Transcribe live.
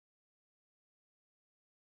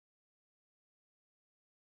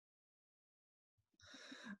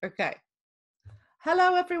Okay.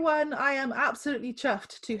 Hello, everyone. I am absolutely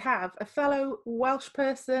chuffed to have a fellow Welsh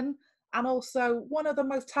person and also one of the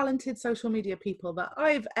most talented social media people that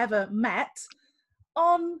I've ever met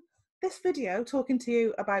on this video talking to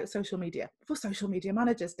you about social media for Social Media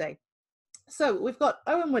Managers Day. So we've got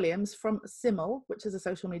Owen Williams from Simmel, which is a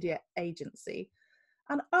social media agency.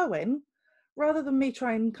 And Owen, rather than me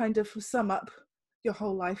try and kind of sum up your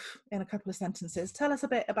whole life in a couple of sentences, tell us a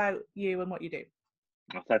bit about you and what you do.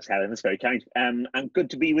 Oh, thanks, Helen. That's very kind. And good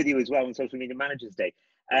to be with you as well on Social Media Managers Day.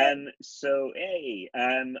 I,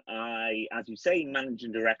 as you say,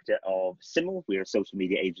 managing director of Simmel. We're a social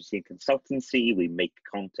media agency and consultancy. We make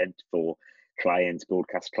content for clients,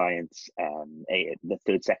 broadcast clients, the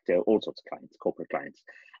third sector, all sorts of clients, corporate clients.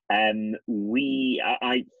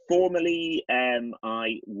 I formerly,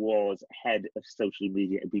 I was head of social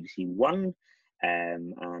media at BBC One.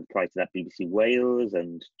 And prior to that, BBC Wales,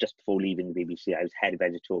 and just before leaving the BBC, I was head of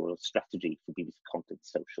editorial strategy for BBC Content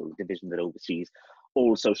Social, a division that oversees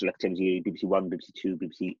all social activity: BBC One, BBC Two,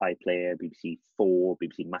 BBC iPlayer, BBC Four,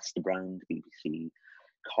 BBC Masterbrand, BBC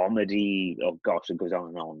Comedy. Oh gosh, it goes on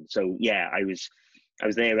and on. So yeah, I was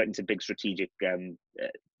there writing some big strategic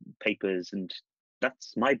papers, and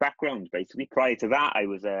that's my background basically. Prior to that, I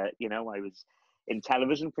was in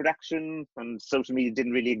television production, and social media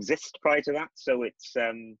didn't really exist prior to that. So it's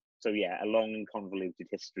a long and convoluted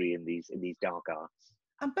history in these dark arts.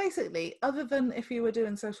 And basically, other than if you were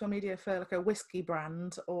doing social media for like a whiskey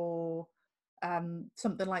brand or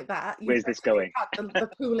something like that, Where's this going? Had the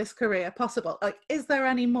coolest career possible. Like, is there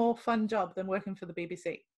any more fun job than working for the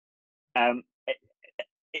BBC?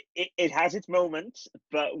 It has its moments,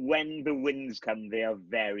 but when the wins come, they are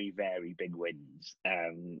very, very big wins.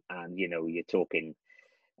 And you're talking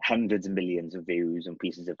hundreds of millions of views and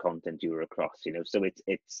pieces of content you're across. So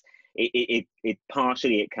it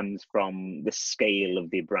partially it comes from the scale of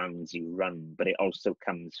the brands you run, but it also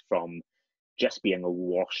comes from just being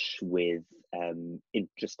awash with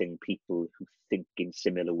interesting people who think in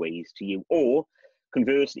similar ways to you, or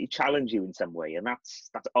conversely challenge you in some way, and that's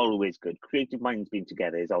always good. Creative minds being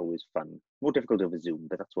together is always fun. More difficult over Zoom,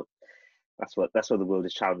 but that's what the world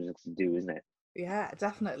is challenging us to do, isn't it? Yeah,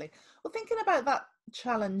 definitely. Well, thinking about that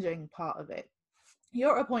challenging part of it,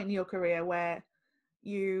 you're at a point in your career where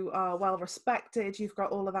you are well respected, you've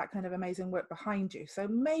got all of that kind of amazing work behind you. So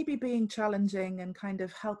maybe being challenging and kind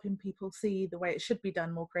of helping people see the way it should be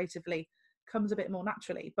done more creatively comes a bit more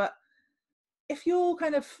naturally. But if you're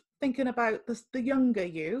kind of thinking about the younger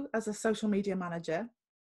you as a social media manager,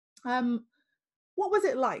 what was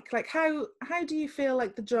it like? Like how do you feel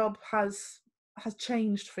like the job has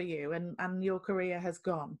changed for you and your career has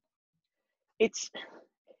gone?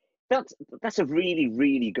 That's a really,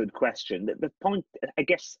 really good question. The point, I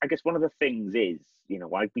guess one of the things is,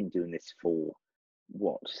 I've been doing this for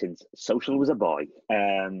since social was a boy.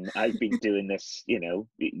 I've been doing this,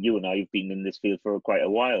 you and I have been in this field for quite a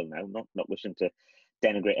while now. Not wishing to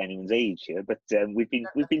denigrate anyone's age here, but we've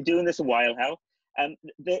been doing this a while, Hal. I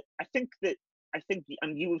think,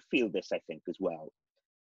 and you will feel this, I think, as well.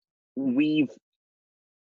 We've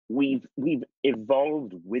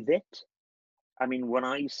evolved with it. I mean, when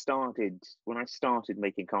I started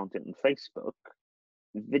making content on Facebook,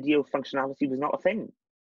 video functionality was not a thing.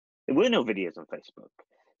 There were no videos on Facebook,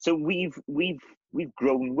 so we've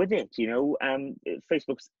grown with it.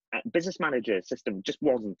 Facebook's business manager system just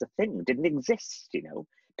wasn't a thing; didn't exist.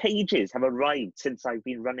 Pages have arrived since I've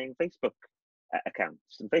been running Facebook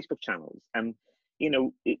accounts and Facebook channels, and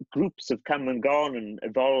groups have come and gone and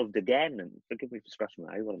evolved again. And forgive me for scratching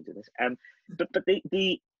my eye while I do this. But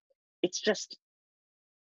it's just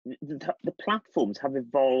the platforms have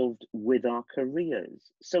evolved with our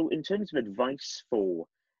careers. So in terms of advice for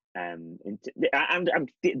and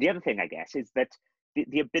the other thing, I guess, is that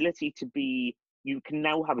the ability to be, you can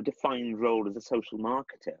now have a defined role as a social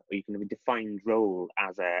marketer, or you can have a defined role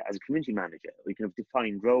as a community manager, or you can have a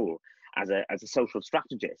defined role as a social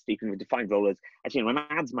strategist, you can have a defined role as an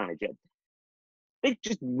ads manager. They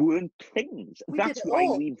just weren't things. That's why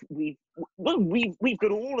we've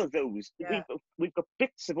got all of those. Yeah. We've got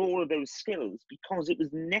bits of all of those skills because it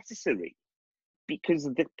was necessary, because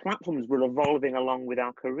the platforms were evolving along with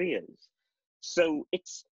our careers. So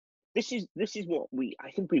this is what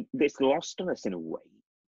it's lost on us in a way.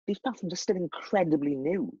 These platforms are still incredibly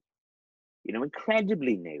new,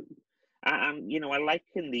 incredibly new. And I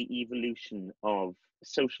liken the evolution of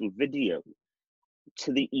social video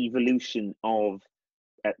to the evolution of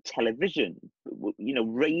television.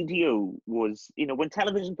 Radio was, when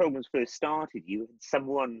television programs first started, you had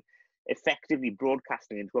someone effectively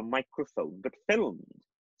broadcasting into a microphone, but filmed.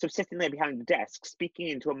 So sitting there behind the desk, speaking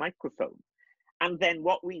into a microphone. And then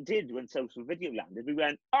what we did when social video landed, we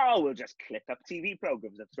went, oh, we'll just clip up TV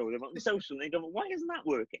programs and throw them on social. And they go, why isn't that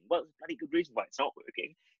working? Well, there's a bloody good reason why it's not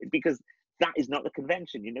working. It's because that is not the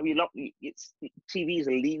convention. You know, TV is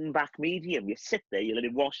a lean back medium. You sit there, you let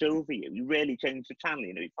it wash over you. You rarely change the channel.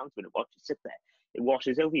 You know, you fancy a watch, you sit there, it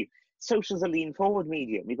washes over you. Social's a lean forward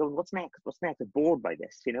medium. You go, what's next? What's next? I'm bored by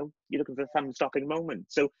this. You know, you're looking for a thumb stopping moment.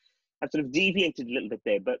 So I've sort of deviated a little bit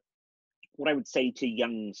there, but what I would say to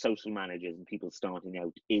young social managers and people starting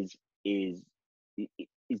out is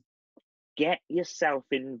get yourself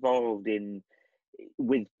involved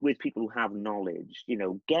with people who have knowledge. You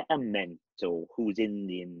know, get a mentor who's in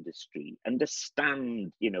the industry,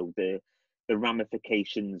 understand, you know, the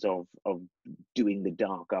ramifications of doing the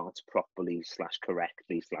dark arts properly /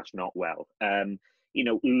 correctly / not well. You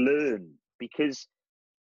know, learn, because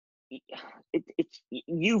it's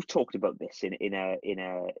you've talked about this in a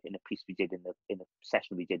piece we did in a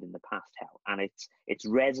session we did in the past, Hal, and it's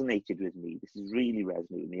resonated with me. This has really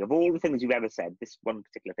resonated with me. Of all the things you've ever said, this one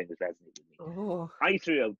particular thing has resonated with me. Oh. I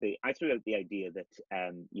threw out the idea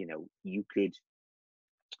that you know, you could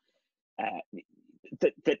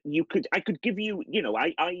that you could, I could give you, you know,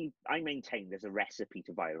 I maintain there's a recipe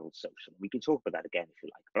to viral social. We can talk about that again if you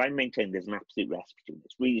like, but I maintain there's an absolute recipe to it.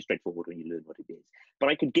 It's really straightforward when you learn what it is. But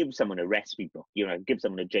I could give someone a recipe book, you know, give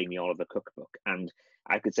someone a Jamie Oliver cookbook, and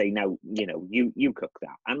I could say, now, you know, you cook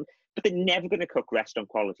that. But they're never going to cook restaurant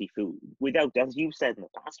quality food without, as you've said in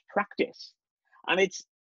the past, practice. And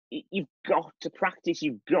you've got to practice.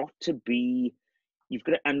 You've got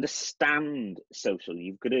to understand social.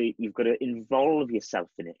 You've got to involve yourself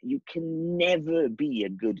in it. You can never be a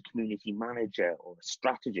good community manager or a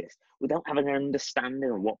strategist without having an understanding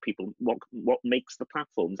of what makes the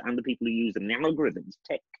platforms and the people who use them, the algorithms,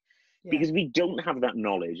 tick. Yeah. Because if you don't have that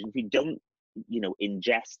knowledge, and if you don't, you know,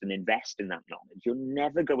 ingest and invest in that knowledge, you're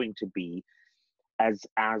never going to be as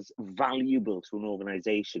valuable to an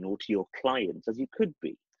organization or to your clients as you could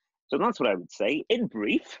be. So that's what I would say in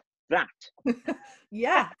brief. That.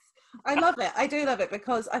 Yes, I love it. I do love it,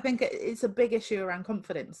 because I think it's a big issue around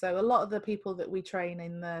confidence. So a lot of the people that we train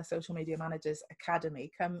in the Social Media Managers Academy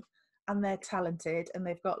come and they're talented and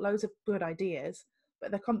they've got loads of good ideas,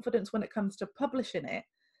 but their confidence when it comes to publishing it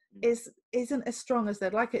isn't as strong as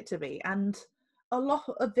they'd like it to be. And a lot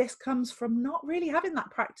of this comes from not really having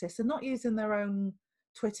that practice and not using their own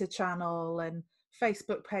Twitter channel and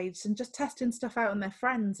Facebook page and just testing stuff out on their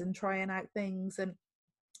friends and trying out things. And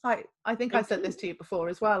I think I said this to you before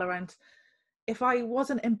as well, around if I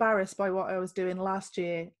wasn't embarrassed by what I was doing last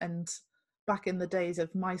year and back in the days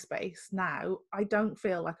of MySpace, now I don't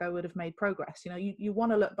feel like I would have made progress. You know, you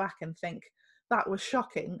want to look back and think that was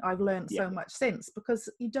shocking. I've learned so much since, because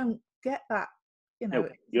you don't get that, you know. No,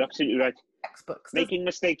 you're absolutely right. Textbooks. Making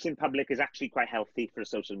mistakes in public is actually quite healthy for a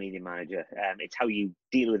social media manager. It's how you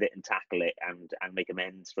deal with it and tackle it and make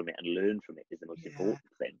amends from it and learn from it is the most important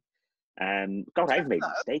thing. God, I've made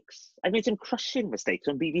mistakes. I've made some crushing mistakes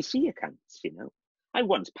on BBC accounts, you know. I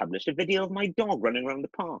once published a video of my dog running around the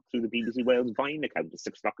park through the BBC Wales Vine account at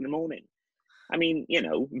 6 o'clock in the morning. I mean, you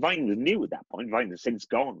know, Vine was new at that point. Vine has since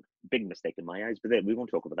gone. Big mistake in my eyes, but then we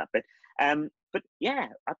won't talk about that bit. But yeah,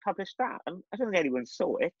 I published that, and I don't think anyone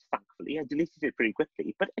saw it, thankfully. I deleted it pretty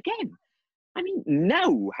quickly. But again, I mean,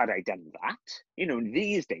 now had I done that, you know, in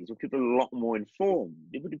these days when people are a lot more informed,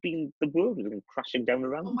 it would have been, the world would have been crashing down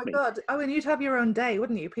around me. Oh my God. Oh, and you'd have your own day,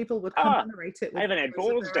 wouldn't you? People would commemorate it with I have an Ed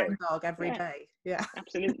Balls day. Dog every day. Yeah.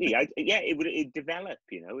 Absolutely. It'd develop,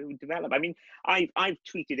 you know, it would develop. I mean, I've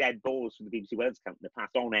tweeted Ed Balls from the BBC Wales account in the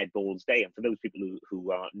past on Ed Balls Day. And for those people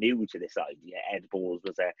who are new to this idea, Ed Balls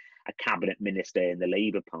was a cabinet minister in the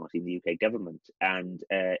Labour Party in the UK government. And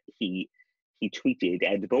he tweeted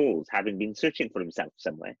Ed Balls, having been searching for himself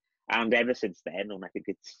somewhere, and ever since then, and I think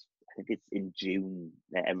it's in June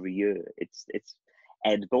every year, it's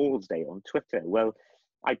Ed Balls Day on Twitter. Well,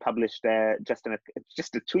 I published just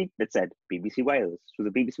a tweet that said BBC Wales, so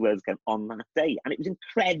the BBC Wales account on that day, and it was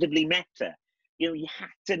incredibly meta. You know, you had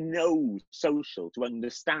to know social to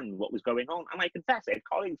understand what was going on. And I confess, I had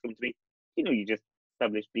colleagues come to me, you know, you just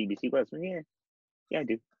published BBC Wales. And yeah, I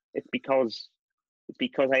do. It's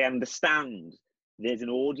because I understand there's an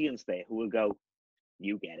audience there who will go,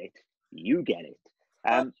 you get it.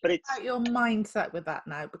 But it's about your mindset with that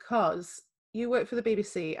now, because you work for the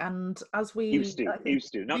BBC, and as we used to,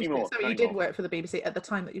 not anymore. So you did work for the BBC at the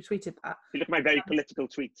time that you tweeted that. You look at my very political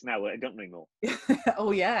tweets now. I don't anymore.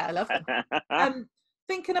 Oh yeah, I love them.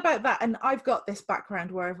 Thinking about that, and I've got this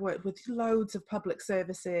background where I've worked with loads of public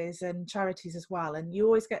services and charities as well, and you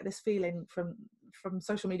always get this feeling from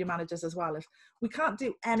social media managers as well, if we can't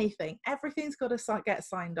do anything, everything's got to get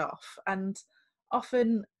signed off. And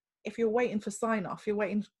often if you're waiting for sign off, you're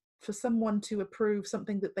waiting for someone to approve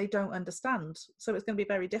something that they don't understand. So it's going to be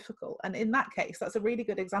very difficult. And in that case, that's a really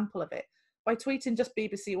good example of it. By tweeting just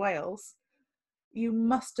BBC Wales, you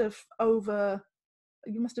must have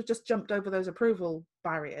just jumped over those approval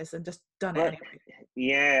barriers and just done it anyway.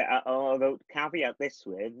 Yeah, although caveat this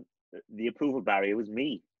with, the approval barrier was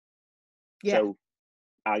me. Yeah. So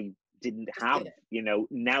I didn't have,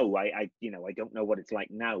 now I don't know what it's like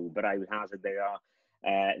now, but I would hazard there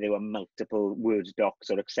were multiple Word docs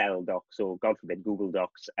or Excel docs or, God forbid, Google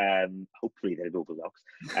Docs. Hopefully they're Google Docs,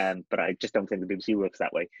 but I just don't think the BBC works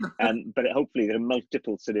that way. But hopefully there are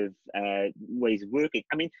multiple sort of ways of working.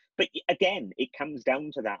 I mean, but again, it comes down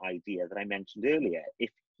to that idea that I mentioned earlier. If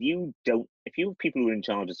you have people who are in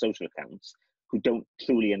charge of social accounts who don't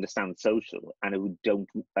truly understand social and who don't,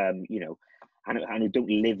 and who don't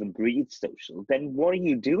live and breathe social, then what are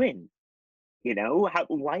you doing?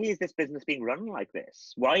 Why is this business being run like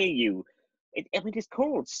this? Why are you? It's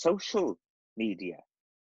called social media.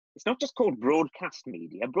 It's not just called broadcast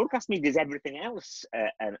media. Broadcast media is everything else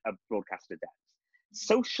a broadcaster does.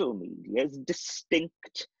 Social media is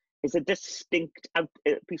a distinct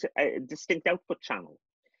output channel.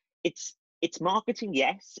 It's marketing,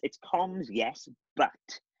 yes. It's comms, yes, but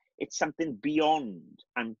it's something beyond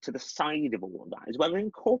and to the side of all of that as well. It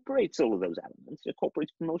incorporates all of those elements. It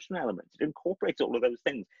incorporates promotional elements. It incorporates all of those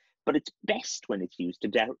things. But it's best when it's used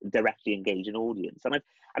to directly engage an audience. And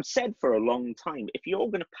I've said for a long time, if you're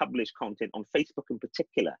going to publish content on Facebook in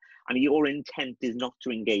particular, and your intent is not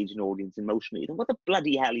to engage an audience emotionally, then what the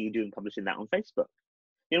bloody hell are you doing publishing that on Facebook?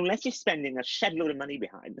 Unless you're spending a shed load of money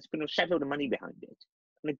behind it.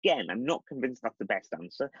 And again, I'm not convinced that's the best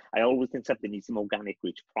answer. I always think something needs some organic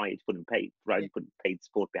reach prior to putting paid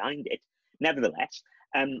support behind it. Nevertheless,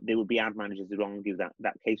 there will be ad managers who argue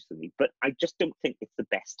that case to me, but I just don't think it's the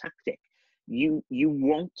best tactic. You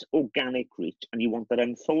want organic reach, and you want that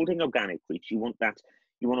unfolding organic reach. You want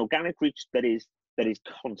organic reach that is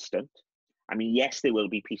constant. I mean, yes, there will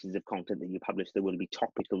be pieces of content that you publish that will be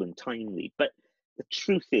topical and timely, but the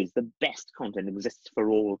truth is, the best content exists for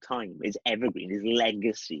all time, is evergreen, is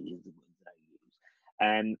legacy, is the word that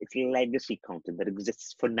I use. It's legacy content that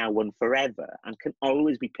exists for now and forever and can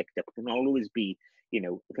always be picked up, can always be,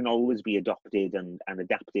 adopted and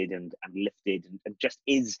adapted and lifted and just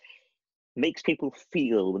makes people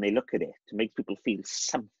feel when they look at it, makes people feel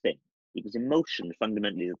something. Because emotion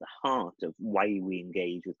fundamentally is at the heart of why we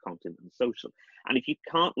engage with content and social. And if you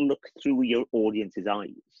can't look through your audience's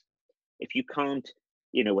eyes, if you can't,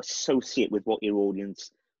 associate with what your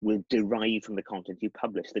audience will derive from the content you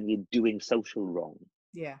publish, then you're doing social wrong.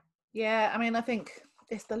 Yeah. I mean, I think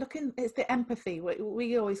it's the empathy.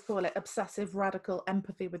 We always call it obsessive radical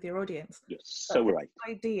empathy with your audience. Yes, so right.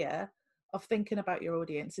 The idea of thinking about your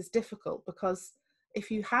audience is difficult because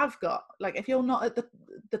if you have got, if you're not at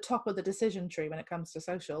the top of the decision tree when it comes to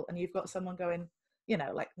social, and you've got someone going,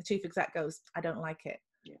 like the chief exec goes, I don't like it.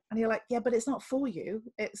 Yeah. And you're like, yeah, but it's not for you.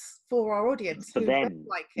 It's for our audience who don't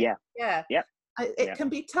like it. Yeah. It can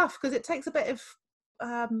be tough because it takes a bit of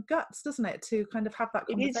guts, doesn't it, to kind of have that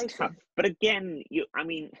conversation. It is tough, but again,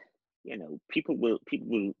 people will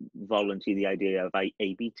volunteer the idea of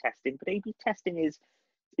A/B testing, but A/B testing is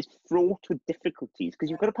fraught with difficulties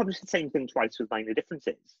because you've got to publish the same thing twice with minor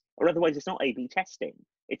differences, or otherwise it's not A/B testing.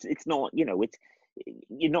 It's not,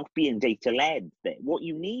 you're not being data led there. What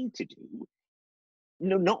you need to do.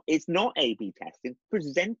 It's not A/B testing.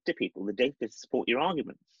 Present to people the data to support your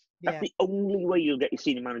arguments. That's the only way you'll get your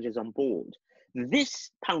senior managers on board.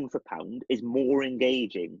 This, pound for pound, is more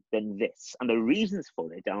engaging than this. And the reasons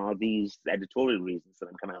for it are these editorial reasons that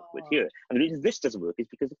I'm coming up with here. And the reason this doesn't work is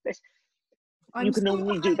because of this. You can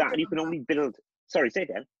only do that, and you can only build... Sorry, say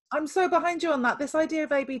again. I'm so behind you on that. This idea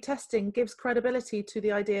of A/B testing gives credibility to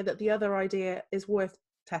the idea that the other idea is worth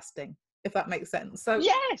testing, if that makes sense. So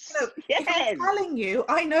yes, if I'm telling you,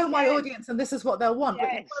 I know my audience and this is what they'll want,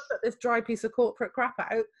 but you put this dry piece of corporate crap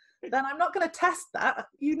out, then I'm not going to test that.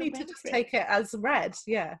 You need to just take it as read.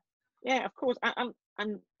 Yeah, of course.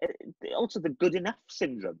 And also the good enough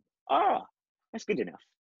syndrome. That's good enough.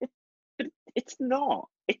 But it's not.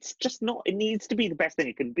 It's just not. It needs to be the best thing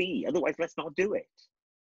it can be. Otherwise, let's not do it.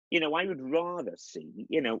 I would rather see,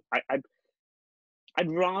 I'd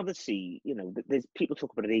rather see, there's people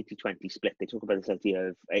talk about an 80-20 split. They talk about this idea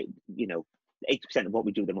of, 80% of what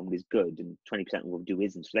we do at the moment is good and 20% of what we do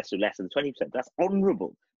isn't. So let's do less than 20%. That's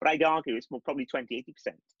honourable. But I'd argue it's probably 20-80%.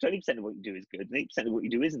 20% of what you do is good and 80% of what you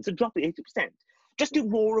do isn't. So drop the 80%. Just do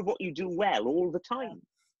more of what you do well all the time.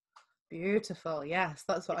 Beautiful. Yes,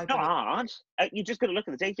 that's what I believe. It's not hard. You just got to look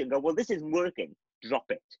at the data and go, well, this isn't working. Drop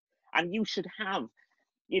it. And you should have...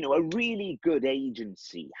 you know, a really good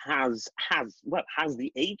agency has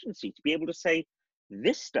the agency to be able to say,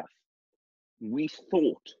 this stuff we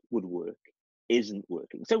thought would work isn't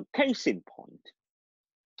working. So case in point,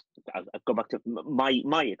 I'll go back to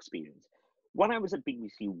my experience. When I was at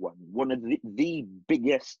BBC One, one of the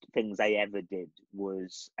biggest things I ever did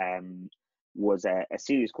was a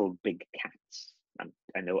series called Big Cats. And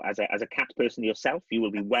I know as a cat person yourself, you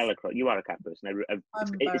will be well across. You are a cat person.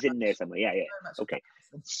 It's in there somewhere. Yeah, yeah. Okay.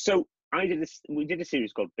 So we did a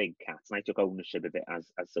series called Big Cats, and I took ownership of it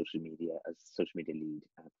as social media lead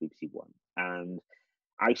at BBC One. And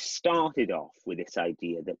I started off with this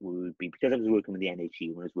idea that we would be, because I was working with the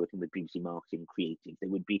NHE, when I was working with BBC Marketing Creative, there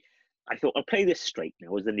would be, I thought, I'll play this straight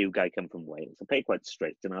now as the new guy come from Wales. I'll play it quite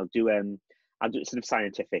straight, and I'll do it sort of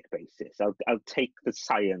scientific basis. I'll take the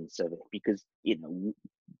science of it, because, you know,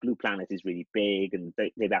 Blue Planet is really big, and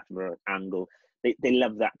they've had an angle. They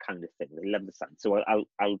love that kind of thing. They love the science. So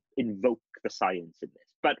I'll invoke the science in this.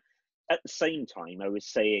 But at the same time, I was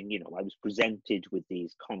saying, you know, I was presented with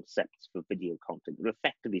these concepts for video content that were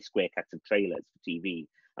effectively square cuts and trailers for TV.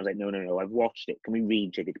 I was like, no, I've watched it. Can we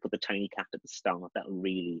rejig it? Put the tiny cat at the start. That'll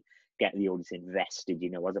really get the audience invested, you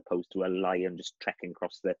know, as opposed to a lion just trekking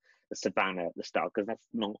across the savannah at the start, because that's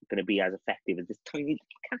not going to be as effective as this tiny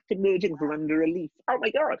cat emerging from under a leaf. Oh my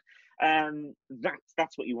God.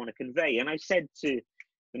 That's what you want to convey. And I said to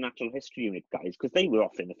the Natural History Unit guys, because they were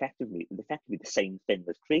offering effectively the same thing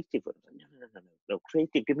as creative. No,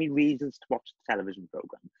 creative, give me reasons to watch the television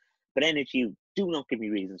program. But NHU, do not give me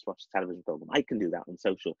reasons to watch the television program. I can do that on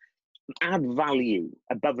social. Add value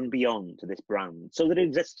above and beyond to this brand so that it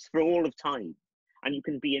exists for all of time. And you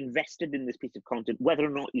can be invested in this piece of content, whether or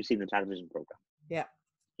not you've seen the television program. Yeah.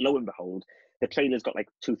 Lo and behold, the trailer's got like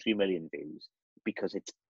 2-3 million views because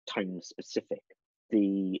it's time specific.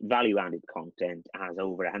 The value-added content has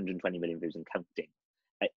over 120 million views and counting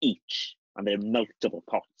each, and there are multiple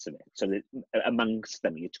pots of it. So that amongst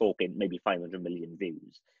them, you're talking maybe 500 million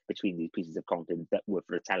views between these pieces of content that were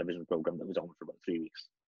for a television program that was on for about 3 weeks.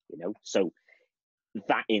 You know, so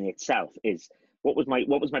that in itself is what was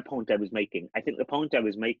my point I was making. I think the point I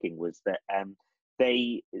was making was that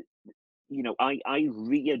they, you know, I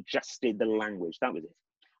readjusted the language. That was it.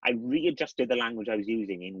 I readjusted the language I was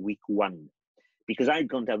using in week one, because I'd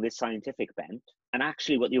gone down this scientific bent, and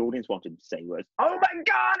actually what the audience wanted to say was, oh my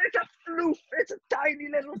God, it's a floof, it's a tiny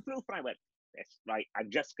little floof. And I went, yes, right, I'm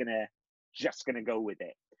just gonna go with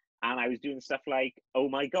it. And I was doing stuff like, oh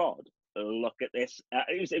my God, look at this.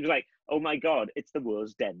 It was like, oh my God, it's the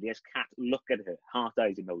world's deadliest cat. Look at her, heart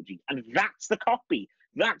eyes emoji. And that's the copy.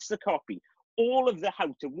 That's the copy. All of the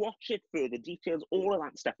how to watch it, further details, all of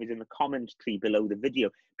that stuff is in the commentary below the video,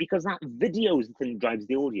 because that video is the thing that drives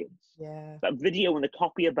the audience. Yeah. That video and the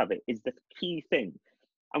copy above it is the key thing.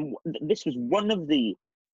 And this was one of the,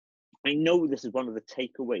 I know this is one of the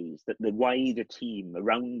takeaways that the wider team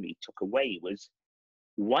around me took away was,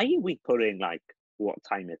 why are we putting like what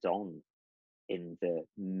time it's on in the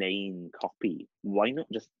main copy? Why not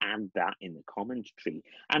just add that in the commentary?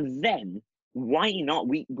 And then why not?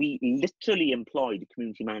 We literally employed a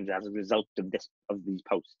community manager as a result of these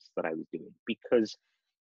posts that I was doing, because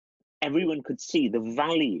everyone could see the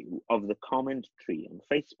value of the commentary on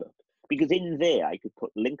Facebook. Because in there, I could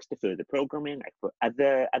put links to further programming. I could put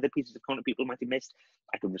other pieces of content people might have missed.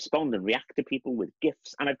 I could respond and react to people with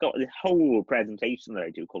GIFs. And I've got this whole presentation that I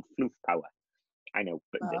do called Floof Power. I know,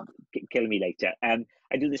 but kill me later.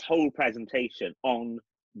 I do this whole presentation on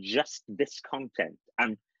just this content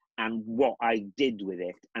and what I did with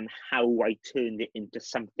it and how I turned it into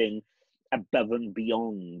something above and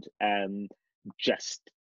beyond just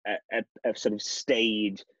a sort of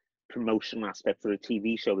staged promotional aspect for a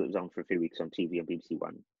TV show that was on for a few weeks on TV on BBC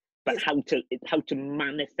One. But how to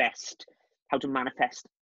manifest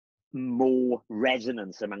more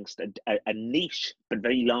resonance amongst a niche but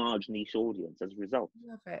very large niche audience as a result.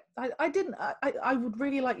 Love it. I would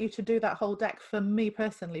really like you to do that whole deck for me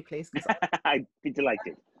personally, please, because I'd be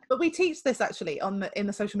delighted. But we teach this actually in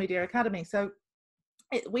the Social Media Academy. So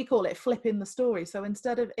we call it flipping the story. So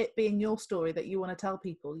instead of it being your story that you want to tell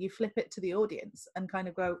people, you flip it to the audience and kind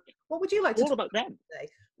of go, what would you like to talk about today?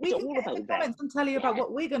 We can get in the comments and tell you about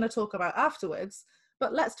what we're going to talk about afterwards,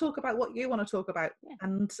 but let's talk about what you want to talk about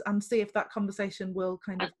and see if that conversation will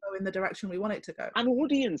kind of go in the direction we want it to go. And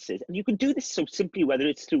audiences, and you can do this so simply, whether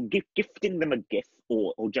it's through gifting them a GIF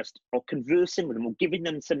or conversing with them or giving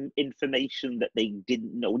them some information that they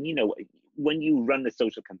didn't know. And you know, when you run a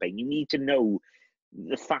social campaign, you need to know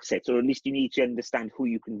the facets, or at least you need to understand who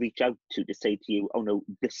you can reach out to say to you, oh no,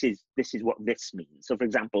 this is what this means. So for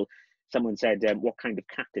example, someone said, what kind of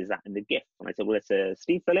cat is that in the GIF? And I said, well, it's a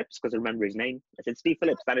Steve Phillips, because I remember his name. I said, Steve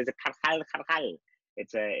Phillips, that is a carajal.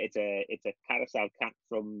 It's a carousel cat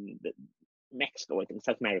from Mexico, I think,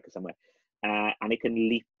 South America somewhere. And it can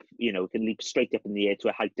leap, it can leap straight up in the air to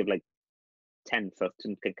a height of like 10 foot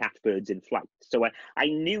and can catch birds in flight. So I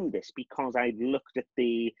knew this because I'd looked at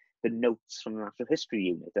the notes from the Natural History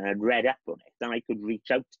Unit and I'd read up on it, and I could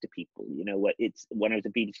reach out to people. It's when I was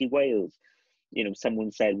at BBC Wales,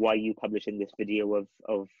 someone said, why are you publishing this video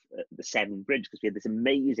of the Severn Bridge? Because we had this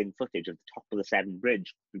amazing footage of the top of the Severn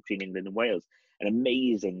Bridge between England and Wales, an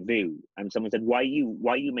amazing view. And someone said, why are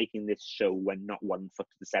you making this show when not 1 foot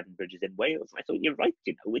of the Severn Bridge is in Wales? And I thought, you're right,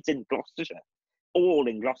 it's in Gloucestershire. All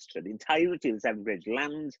in Gloucestershire, the entirety of the Severn Bridge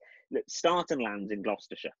starts and lands in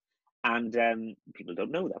Gloucestershire. And people don't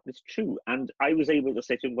know that, but it's true. And I was able to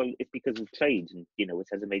say to him, well, it's because of trade, and it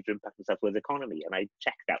has a major impact on the South Wales economy. And I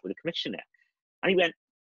checked that with the commissioner, and he went,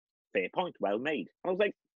 fair point, well made. I was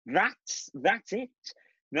like, that's it.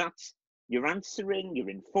 That's, you're answering, you're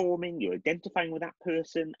informing, you're identifying with that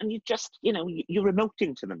person, and you just, you're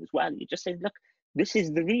emoting to them as well. You're just saying, look, this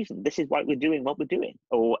is the reason, this is why we're doing what we're doing,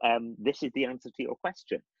 or this is the answer to your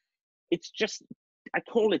question. It's just, I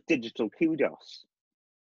call it digital kudos.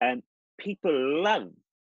 People love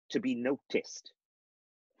to be noticed.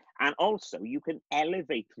 And also, you can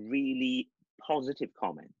elevate really positive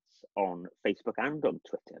comments on Facebook and on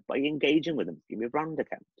Twitter by engaging with them through your brand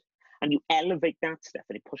account. And you elevate that stuff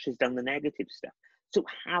and it pushes down the negative stuff. So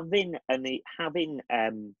having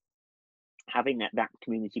that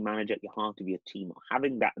community manager at your heart of your team, or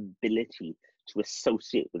having that ability to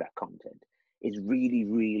associate with that content, is really,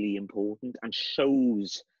 really important, and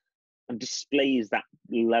shows and displays that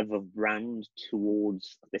love of brand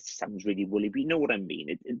towards, this sounds really woolly, but you know what I mean.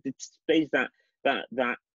 It displays that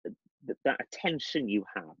attention you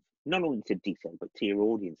have, not only to detail, but to your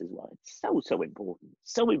audience as well. It's so important,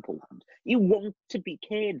 so important. You want to be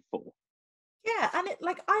cared for. Yeah, and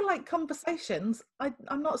I like conversations.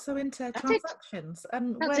 I'm not so into transactions.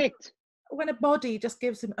 And when a body just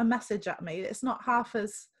gives a message at me, it's not half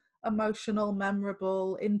as emotional,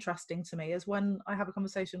 memorable, interesting to me as when I have a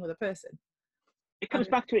conversation with a person. It comes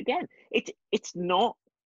back to it again. It's not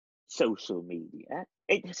social media.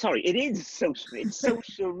 It is social. It's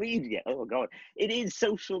social media. Oh God, it is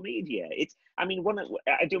social media. I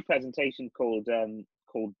do a presentation called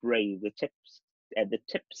Brave, the tips,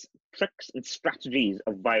 tricks, and strategies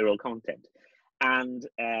of viral content, and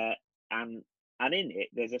in it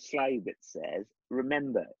there's a slide that says,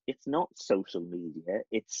 remember, it's not social media,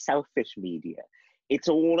 it's selfish media. It's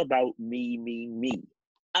all about me,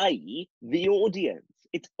 i.e. the audience.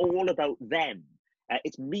 It's all about them.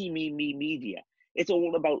 It's me media. It's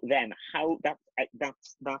all about them. How that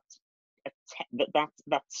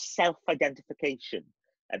self-identification,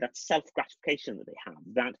 that self-gratification that they have,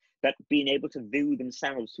 that being able to view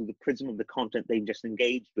themselves through the prism of the content they've just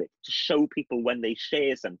engaged with, to show people when they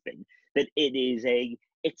share something that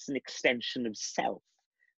it's an extension of self.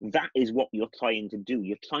 That is what you're trying to do.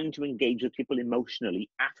 You're trying to engage with people emotionally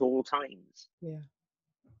at all times. Yeah.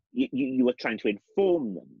 You are trying to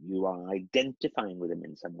inform them. You are identifying with them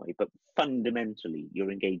in some way, but fundamentally,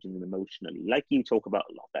 you're engaging them emotionally. Like you talk about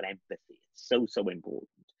a lot, that empathy. It's so important.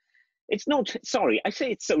 It's not, sorry, I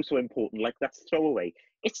say it's so important, like that's throwaway.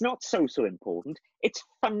 It's not so important. It's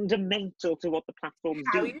fundamental to what the platforms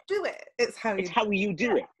do. How you do it. It's how you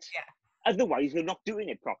do it. Yeah. Otherwise, you're not doing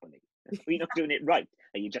it properly. You're not doing it right.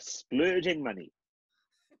 Are you just splurging money?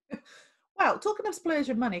 Well, talking of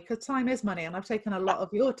splurging money, because time is money, and I've taken a lot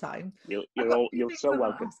of your time. You're so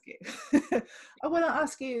welcome. I want to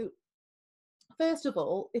ask you, first of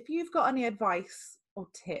all, if you've got any advice or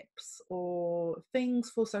tips or things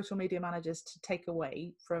for social media managers to take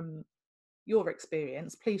away from your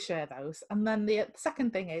experience, please share those. And then the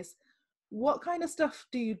second thing is, what kind of stuff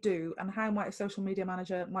do you do, and how might a social media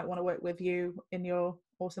manager might want to work with you in your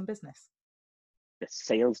awesome business? The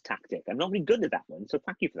sales tactic. I'm not really good at that one, so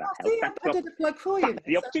thank you for that. I did a plug for you.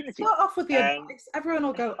 The opportunity. Start off with the advice. Everyone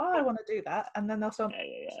will go, oh, I want to do that, and then they'll start.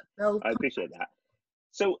 Yeah. I appreciate that.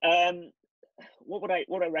 So, what would I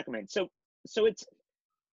recommend? So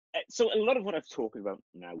a lot of what I've talked about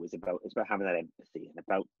now is about having that empathy and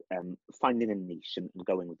about finding a niche and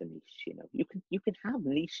going with a niche. You can have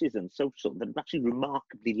niches on social that are actually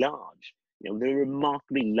remarkably large. There are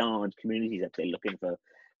remarkably large communities out there looking for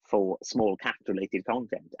small cat related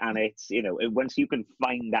content, and it's once you can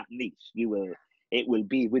find that niche, it will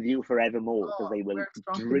be with you forevermore, because they will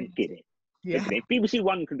drink in it. Yeah. BBC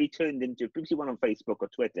One can be turned into BBC One on Facebook or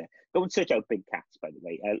Twitter. Go and search out big cats, by the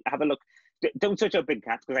way. Have a look. Don't search out big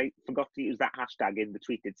cats, because I forgot to use that hashtag in the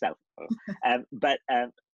tweet itself. But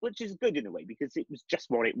which is good in a way because it was just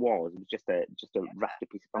what it was. It was just a wrapped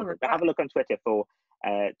piece of content. But regret. have a look on Twitter for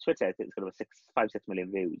Twitter. I think it's got about 5-6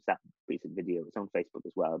 million views. That piece of video. It's on Facebook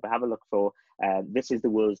as well. But have a look for this is the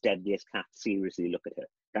world's deadliest cat. Seriously, look at her.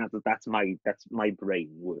 That's my brain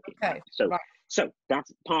working. Okay. Right? So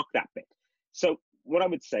that's park that bit. So what I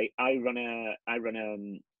would say, I run a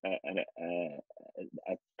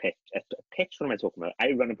pitch. What am I talking about?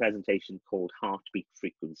 I run a presentation called Heartbeat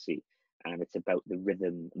Frequency, and it's about the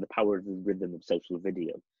rhythm, the power of the rhythm of social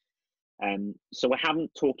video. So I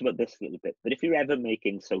haven't talked about this a little bit, but if you're ever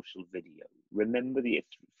making social video, remember the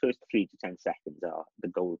first 3 to 10 seconds are the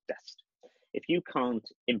gold dust. If you can't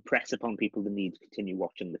impress upon people the need to continue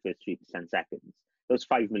watching the first 3 to 10 seconds, those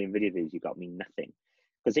 5 million video views you got mean nothing.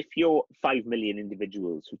 Because if you're 5 million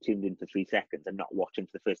individuals who tuned in for 3 seconds and not watching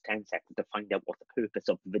for the first 10 seconds to find out what the purpose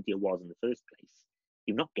of the video was in the first place,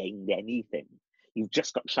 you've not gained anything. You've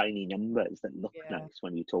just got shiny numbers that look nice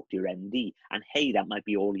when you talk to your MD. And hey, that might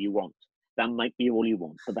be all you want. That might be all you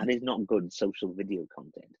want, but that is not good social video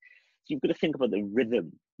content. So you've got to think about the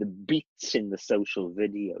rhythm, the beats in the social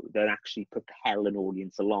video that actually propel an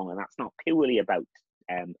audience along. And that's not purely about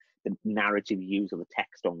the narrative use of the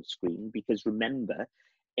text on screen, because remember,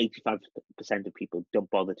 85% of people don't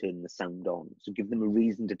bother turning the sound on. So give them a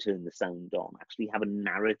reason to turn the sound on. Actually have a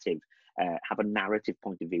narrative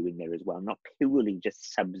point of view in there as well, not purely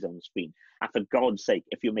just subs on screen. And for God's sake,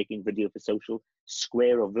 if you're making video for social,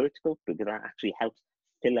 square or vertical, because that actually helps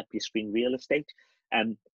fill up your screen real estate.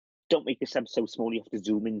 Don't make your subs so small you have to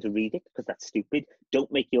zoom in to read it, because that's stupid. Don't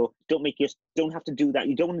have to do that.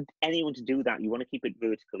 You don't want anyone to do that. You want to keep it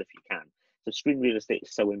vertical if you can. So screen real estate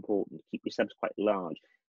is so important. Keep your subs quite large.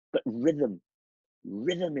 But rhythm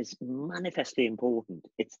is manifestly important.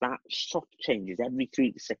 It's that shot changes every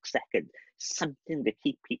 3 to 6 seconds, something to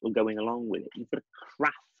keep people going along with it. You've got to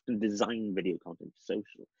craft and design video content for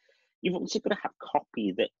social. You've also got to have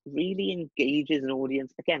copy that really engages an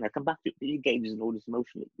audience. Again, I come back to it, really engages an audience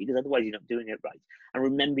emotionally, because otherwise you're not doing it right. And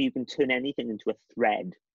remember, you can turn anything into a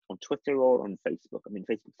thread on Twitter or on Facebook. I mean,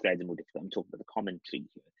 Facebook threads are more difficult. I'm talking about the commentary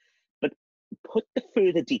here. But put the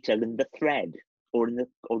further detail in the thread or in the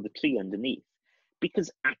tree underneath,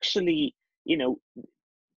 because actually,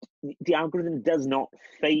 the algorithm does not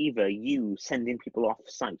favor you sending people off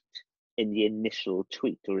site in the initial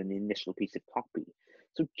tweet or in the initial piece of copy.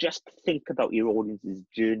 So just think about your audience's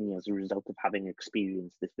journey as a result of having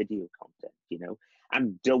experienced this video content,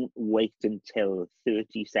 and don't wait until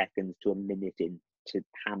 30 seconds to a minute in to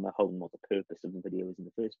hammer home what the purpose of the video is in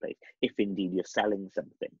the first place, if indeed you're selling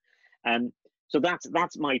something. So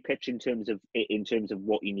that's my pitch in terms of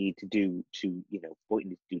what you need to do to what you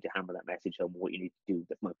need to do to hammer that message home, what you need to do.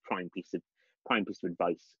 That's my prime piece of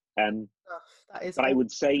advice. That is. But I would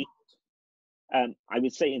say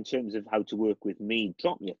in terms of how to work with me,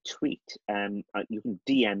 drop me a tweet. You can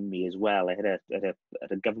DM me as well. I had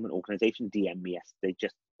a government organisation DM me yesterday,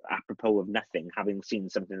 just apropos of nothing, having seen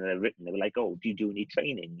something that I've written. They were like, "Oh, do you do any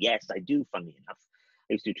training?" Yes, I do. Funny enough,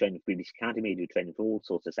 I used to do training for British Academy. I do training for all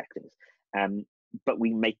sorts of sectors. But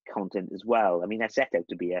we make content as well. I mean, I set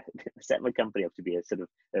my company up to be a sort of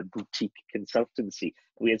a boutique consultancy.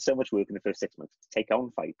 We had so much work in the first 6 months to take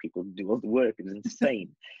on 5 people and do all the work. It was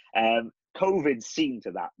insane. COVID's seen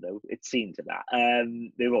to that, though. It's seen to that.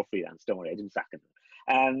 They're all freelance. Don't worry, I didn't sack them.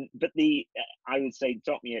 But I would say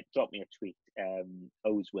drop me a tweet,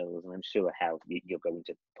 O's Wills, and I'm sure you're going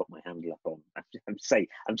to put my handle up on. I'm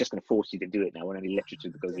just going to force you to do it now. On any literature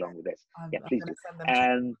that goes along with this, please do.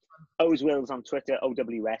 O's Wills on Twitter,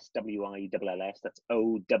 OWSWILLS. That's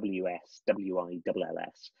OWSWILLS.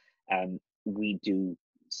 We do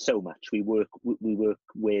so much. We work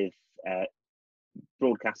with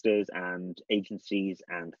broadcasters and agencies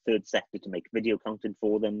and third sector to make video content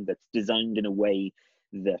for them that's designed in a way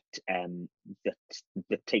that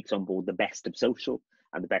takes on board the best of social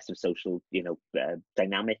and the best of social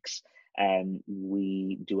dynamics.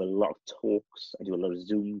 We do a lot of talks. I do a lot of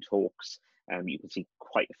Zoom talks. You can see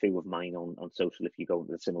quite a few of mine on social if you go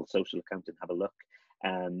into the Simmel social account and have a look.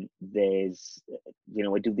 There's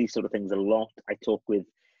I do these sort of things a lot. I talk with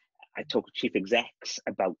chief execs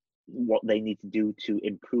about what they need to do to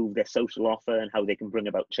improve their social offer and how they can bring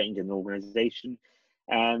about change in the organization.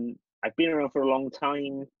 I've been around for a long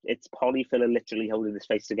time. It's polyfiller literally holding this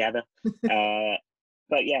face together.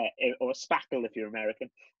 But yeah, or spackle if you're American,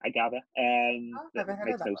 I gather. That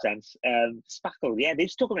makes no sense. Spackle, yeah, they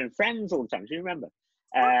just talk about friends all the time. Do you remember?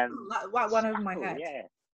 One over my head. Yeah,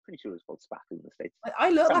 pretty sure it's called spackle in the States. I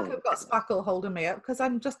look like I've got spackle holding me up because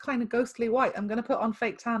I'm just kind of ghostly white. I'm going to put on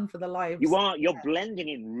fake tan for the lives. You're blending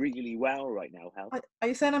in really well right now, Hal. Are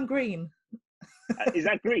you saying I'm green? Is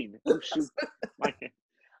that green? Oh shoot!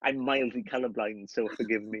 I'm mildly colourblind, so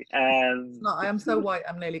forgive me. It's not, I am so white,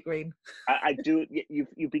 I'm nearly green. I do.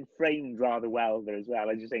 You've been framed rather well there as well.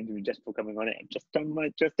 I was just saying to you just before coming on it, just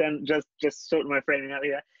sorting my framing out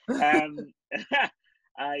here.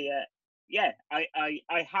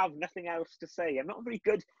 I have nothing else to say. I'm not very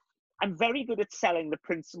good. I'm very good at selling the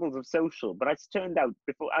principles of social, but it's turned out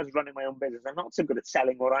before I was running my own business, I'm not so good at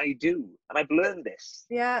selling what I do, and I've learned this.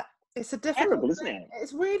 Yeah, it's a difficult Terrible, isn't it?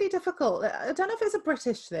 It's really difficult. I don't know if it's a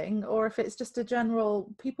British thing or if it's just a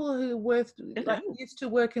general people who used to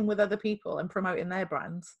working with other people and promoting their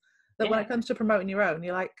brands. That when it comes to promoting your own,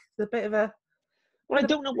 you're like the bit of a. Well, I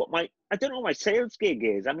don't know what my sales gig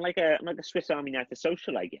is. I'm like a Swiss Army knife of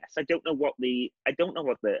social, I guess. I don't know what my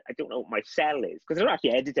sell is, because I don't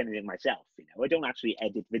actually edit anything myself. I don't actually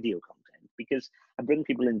edit video content because I bring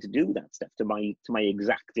people in to do that stuff to my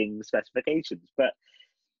exacting specifications. But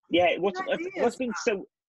yeah, what's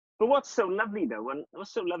so lovely though, and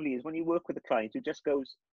what's so lovely is when you work with a client who just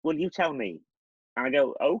goes, "Well, you tell me." And I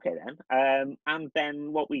go, okay then. And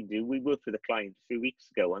then what we do, we worked with a client a few weeks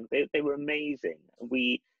ago, and they were amazing.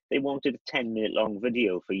 They wanted a 10-minute long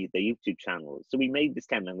video for their YouTube channel. So we made this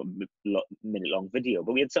 10-minute long video,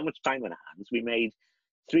 but we had so much time on our hands. We made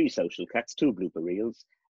 3 social cuts, 2 blooper reels,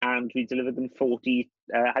 and we delivered them 40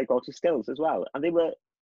 high quality stills as well. And they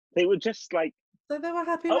were just like, so they were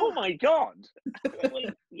happy. Oh my God. Well,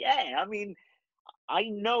 yeah, I mean, I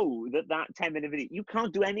know that 10-minute video, you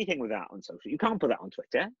can't do anything with that on social. You can't put that on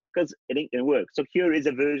Twitter because it ain't going to work. So here is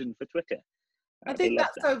a version for Twitter. I think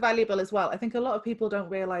that's so valuable as well. I think a lot of people don't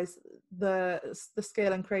realize the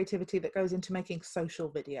skill and creativity that goes into making social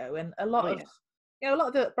video. And a lot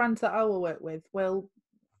of the brands that I will work with will,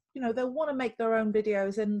 they'll want to make their own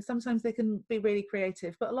videos, and sometimes they can be really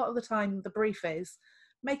creative. But a lot of the time, the brief is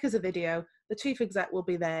make us a video. The chief exec will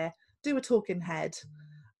be there, do a talking head.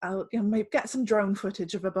 Maybe get some drone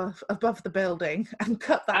footage of above the building and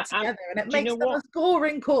cut that together, and it makes the most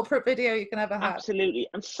boring corporate video you can ever have. Absolutely,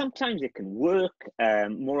 and sometimes it can work.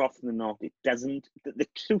 More often than not, it doesn't. The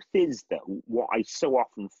truth is, though, what I so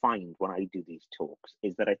often find when I do these talks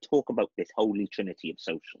is that I talk about this holy trinity of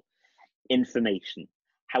social: information,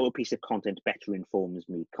 how a piece of content better informs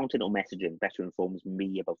me, content or messaging better informs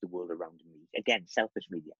me about the world around me. Again, selfish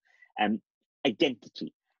media.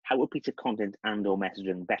 Identity, how a piece of content and or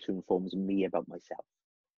messaging better informs me about myself.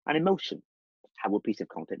 And emotion, how a piece of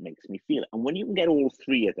content makes me feel. And when you can get all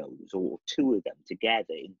 3 of those or 2 of them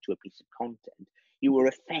together into a piece of content, you are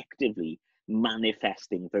effectively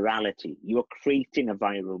manifesting virality. You are creating a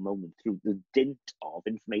viral moment through the dint of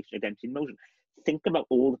information, identity, and emotion. Think about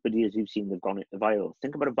all the videos you've seen that have gone viral.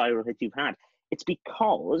 Think about a viral hit you've had. It's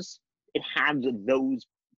because it had those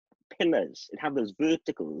pillars, it had those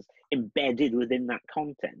verticals embedded within that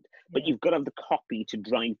content, but you've got to have the copy to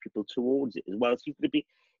drive people towards it as well. So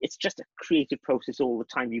it's just a creative process all the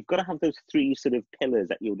time. You've got to have those 3 sort of pillars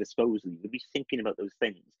at your disposal. You've got to be thinking about those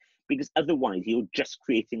things, because otherwise you're just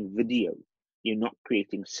creating video. You're not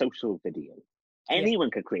creating social video. Anyone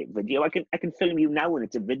can create video. I can film you now and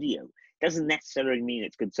it's a video. Doesn't necessarily mean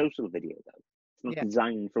it's good social video though. It's not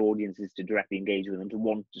designed for audiences to directly engage with and to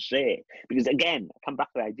want to share. Because again, I come back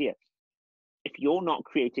to the idea. If you're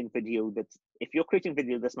creating video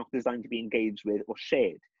that's not designed to be engaged with or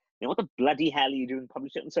shared, what the bloody hell are you doing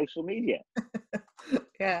publishing it on social media?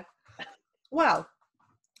 Yeah. Well,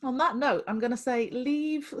 on that note, I'm going to say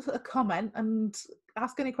leave a comment and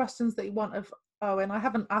ask any questions that you want of Owen. I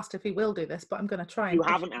haven't asked if he will do this, but I'm going to try. You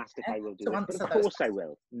haven't asked if I will do it, but of course I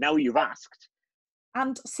will. Now you've asked.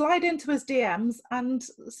 And slide into his DMs and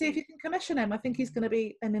see if you can commission him. I think he's going to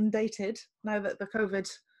be inundated now that the COVID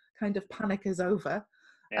kind of panic is over.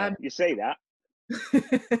 Yeah, you say that.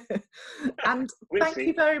 And thank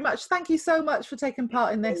you very much. Thank you so much for taking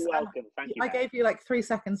part in this. You're welcome. Thank you. I gave you like 3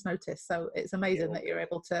 seconds notice, so it's amazing that you're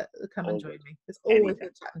able to come and join me. It's always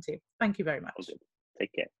good chatting to you. Thank you very much.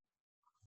 Take care.